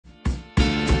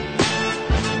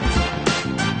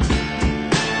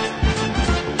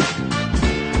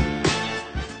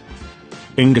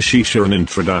Ingushetia. An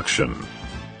introduction.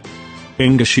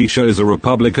 Ingushetia is a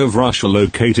republic of Russia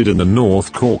located in the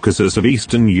North Caucasus of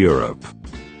Eastern Europe.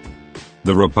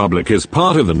 The republic is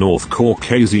part of the North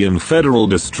Caucasian Federal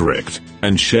District,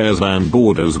 and shares land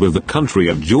borders with the country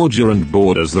of Georgia and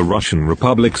borders the Russian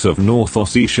republics of North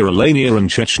Ossetia, Alania and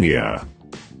Chechnya.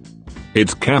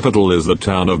 Its capital is the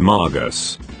town of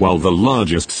Magas, while the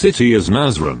largest city is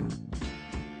Nazran.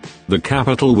 The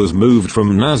capital was moved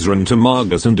from Nazran to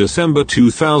Magas in December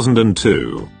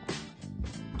 2002.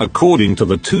 According to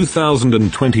the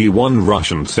 2021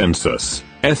 Russian census,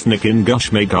 ethnic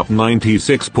Ingush make up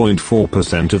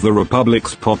 96.4% of the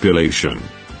republic's population.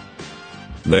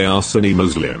 They are Sunni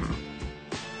Muslim.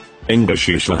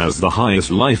 Ingushetia has the highest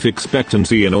life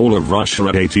expectancy in all of Russia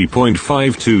at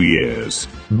 80.52 years,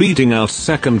 beating out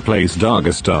second place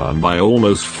Dagestan by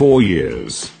almost 4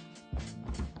 years.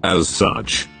 As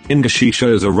such,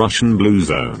 Ingushetia is a Russian blue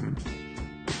zone.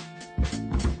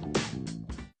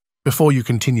 Before you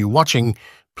continue watching,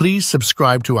 please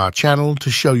subscribe to our channel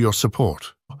to show your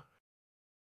support.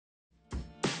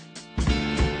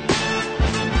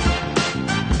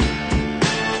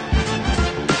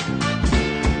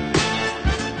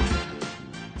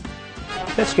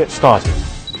 Let's get started.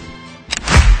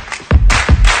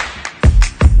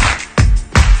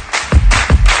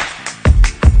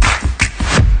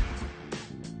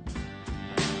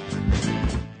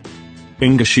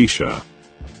 Ingushetia.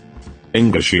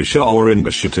 Ingushetia or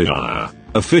Ingushetia,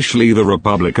 officially the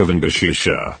Republic of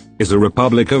Ingushetia, is a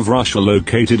republic of Russia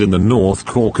located in the North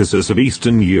Caucasus of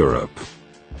Eastern Europe.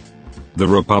 The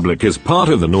republic is part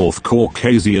of the North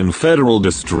Caucasian Federal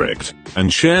District,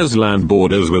 and shares land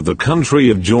borders with the country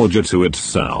of Georgia to its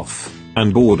south,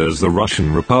 and borders the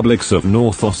Russian republics of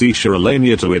North Ossetia,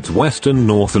 Alania to its western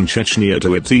north and Chechnya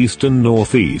to its eastern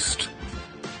northeast.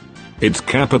 Its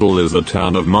capital is the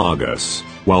town of Magas,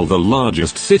 while the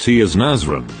largest city is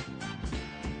Nazran.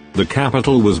 The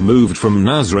capital was moved from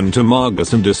Nazran to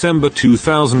Magas in December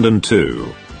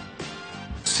 2002.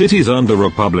 Cities under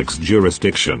Republic's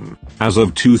jurisdiction, as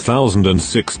of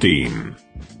 2016.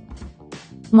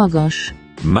 Magas.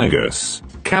 Magas,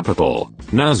 capital,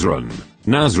 Nazran,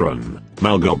 Nazran,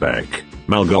 Malgobek,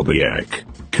 Malgobiek,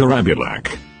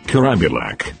 Karabulak,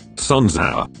 Karabulak,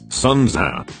 Sunza,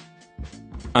 Sunza.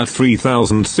 At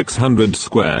 3,600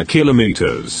 square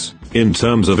kilometers, in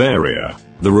terms of area,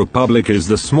 the republic is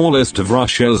the smallest of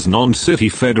Russia's non-city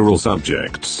federal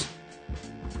subjects.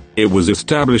 It was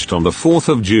established on the 4th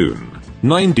of June,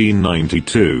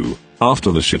 1992,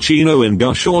 after the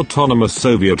Chechen-Ingush Autonomous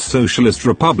Soviet Socialist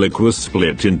Republic was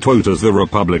split in two as the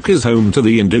republic is home to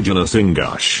the indigenous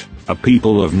Ingush, a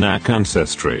people of Nak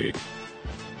ancestry.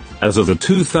 As of the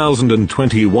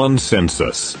 2021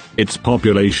 census, its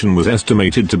population was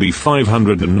estimated to be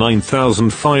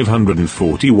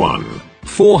 509,541,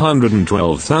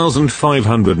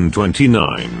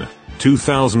 412,529,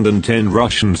 2010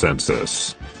 Russian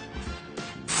census.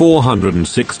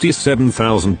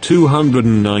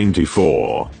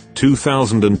 467,294,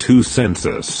 2002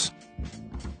 census.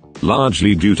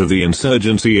 Largely due to the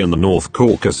insurgency in the North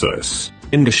Caucasus,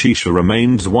 Ingushetia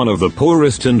remains one of the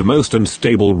poorest and most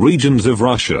unstable regions of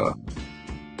Russia.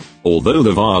 Although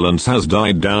the violence has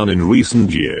died down in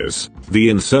recent years, the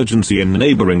insurgency in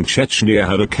neighboring Chechnya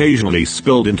had occasionally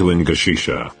spilled into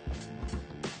Ingushetia.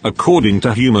 According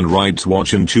to Human Rights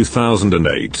Watch in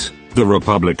 2008, the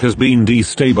republic has been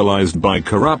destabilized by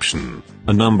corruption,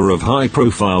 a number of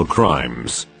high-profile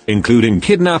crimes, including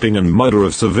kidnapping and murder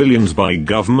of civilians by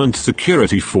government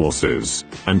security forces,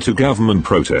 and to government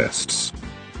protests.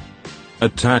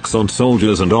 Attacks on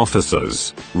soldiers and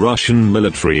officers, Russian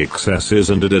military excesses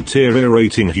and a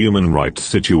deteriorating human rights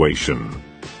situation.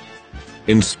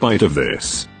 In spite of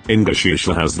this,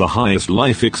 Ingushetia has the highest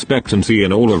life expectancy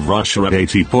in all of Russia at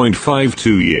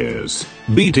 80.52 years,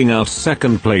 beating out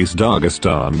second place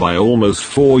Dagestan by almost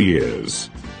 4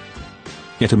 years.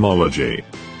 Etymology.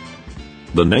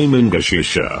 The name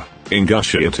Ingushetia,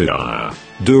 Ingushetia,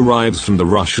 derives from the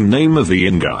Russian name of the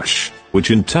Ingush,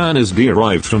 which in turn is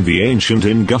derived from the ancient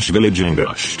Ingush village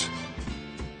Ingush.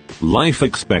 Life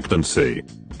expectancy.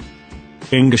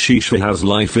 Ingushetia has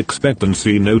life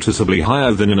expectancy noticeably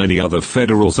higher than in any other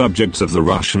federal subjects of the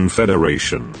Russian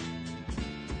Federation.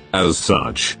 As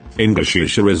such,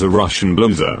 Ingushetia is a Russian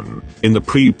blue zone. In the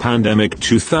pre-pandemic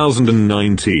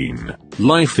 2019,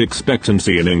 life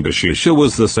expectancy in Ingushetia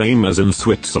was the same as in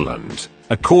Switzerland,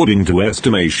 according to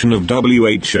estimation of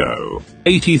WHO,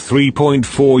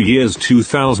 83.4 years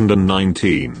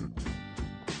 2019.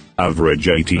 Average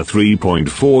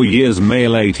 83.4 years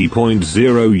male,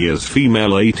 80.0 years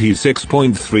female,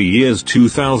 86.3 years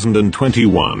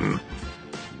 2021.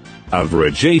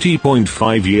 Average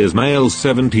 80.5 years male,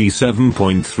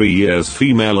 77.3 years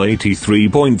female,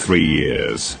 83.3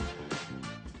 years.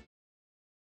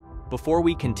 Before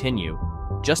we continue,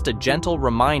 just a gentle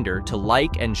reminder to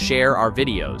like and share our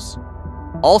videos.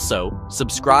 Also,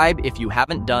 subscribe if you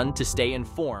haven't done to stay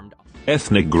informed.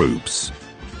 Ethnic groups.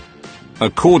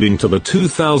 According to the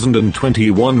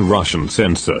 2021 Russian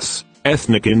census,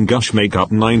 ethnic Ingush make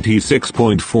up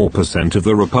 96.4% of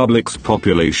the republic's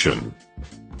population.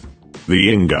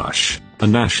 The Ingush, a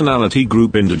nationality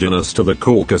group indigenous to the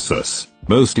Caucasus,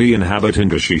 mostly inhabit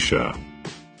Ingushetia.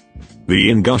 The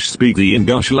Ingush speak the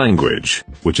Ingush language,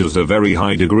 which has a very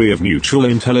high degree of mutual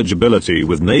intelligibility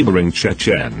with neighboring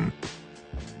Chechen.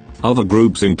 Other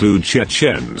groups include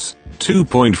Chechens,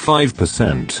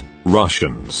 2.5%,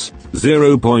 Russians,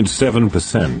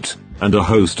 0.7%, and a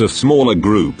host of smaller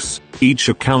groups, each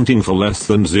accounting for less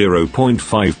than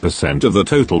 0.5% of the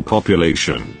total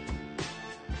population.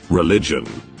 Religion.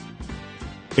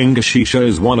 Ingushetia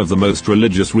is one of the most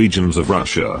religious regions of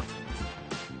Russia.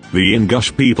 The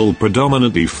Ingush people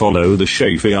predominantly follow the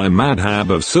Shafi'i madhab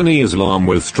of Sunni Islam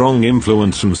with strong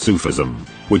influence from Sufism,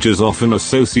 which is often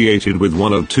associated with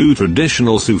one of two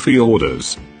traditional Sufi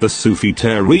orders, the Sufi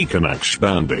Tariqa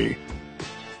Naqshbandi.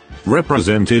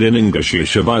 Represented in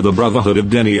Ingushetia by the Brotherhood of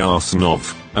Deni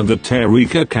Arsenov, and the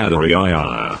Tariqa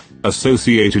Qadariyya,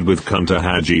 associated with Kunta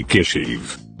Haji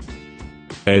Kishiv.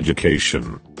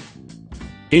 Education.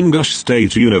 Ingush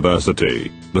State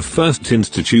University, the first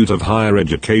institute of higher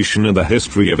education in the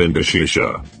history of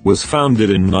Ingushetia, was founded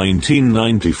in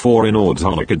 1994 in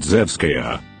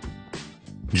Ordzhonikidzeevskaya.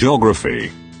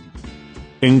 Geography.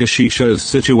 Ingushetia is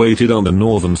situated on the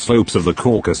northern slopes of the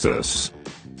Caucasus.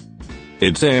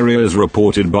 Its area is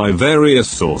reported by various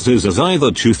sources as either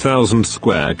 2,000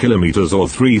 square kilometers or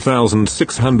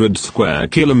 3,600 square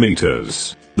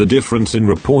kilometers. The difference in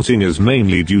reporting is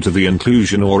mainly due to the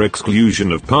inclusion or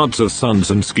exclusion of parts of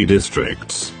Sunzensky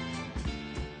districts.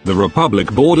 The republic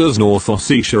borders North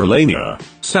Ossetia, Alania,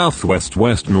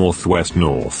 southwest-west,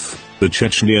 northwest-north, the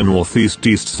Chechnya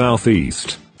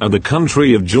northeast-east-southeast, and the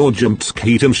country of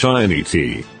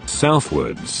Georgievsk-Hitim-Shayaniti,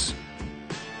 southwards.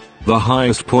 The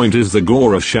highest point is the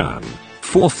Gorashan,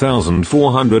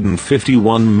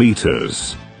 4,451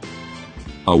 meters.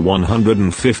 A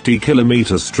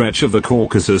 150-kilometer stretch of the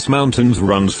Caucasus Mountains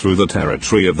runs through the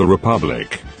territory of the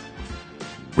republic.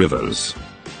 Rivers.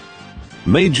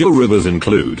 Major rivers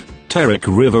include Terek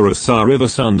River, Asa River,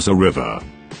 Sunza River.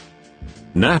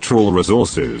 Natural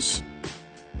resources.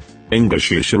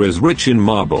 Ingushetia is rich in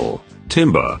marble,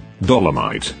 timber,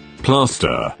 dolomite,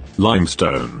 plaster,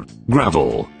 limestone,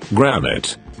 gravel,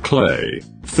 granite, clay,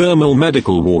 thermal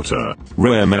medical water,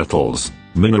 rare metals,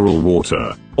 mineral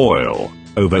water, oil,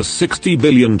 over 60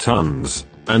 billion tons,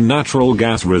 and natural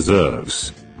gas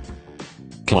reserves.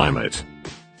 Climate.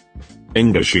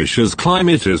 Ingushetia's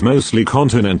climate is mostly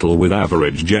continental with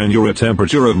average January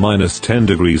temperature of -10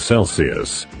 degrees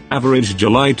Celsius, average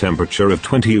July temperature of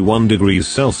 21 degrees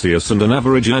Celsius and an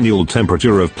average annual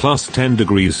temperature of +10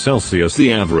 degrees Celsius.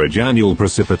 The average annual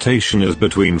precipitation is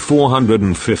between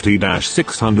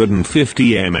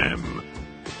 450–650 mm.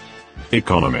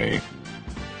 Economy.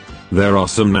 There are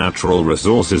some natural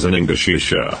resources in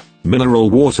Ingushetia: mineral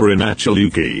water in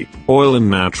Achaluki, oil and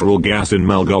natural gas in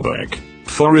Melgobek,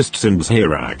 forests in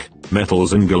Bzhirak,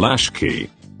 metals in Galashki.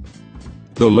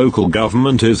 The local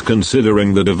government is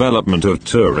considering the development of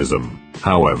tourism.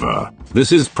 However,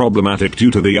 this is problematic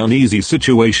due to the uneasy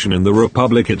situation in the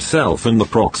republic itself and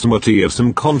the proximity of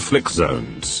some conflict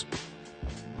zones.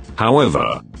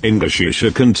 However,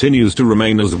 Ingushetia continues to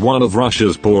remain as one of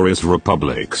Russia's poorest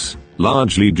republics,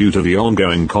 largely due to the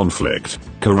ongoing conflict,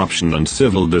 corruption and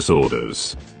civil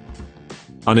disorders.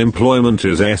 Unemployment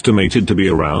is estimated to be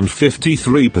around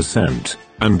 53%,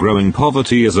 and growing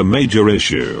poverty is a major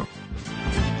issue.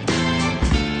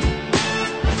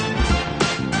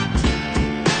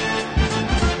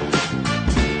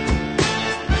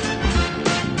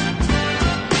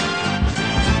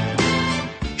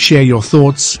 Share your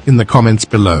thoughts in the comments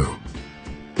below.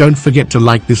 Don't forget to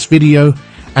like this video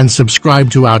and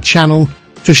subscribe to our channel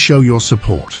to show your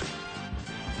support.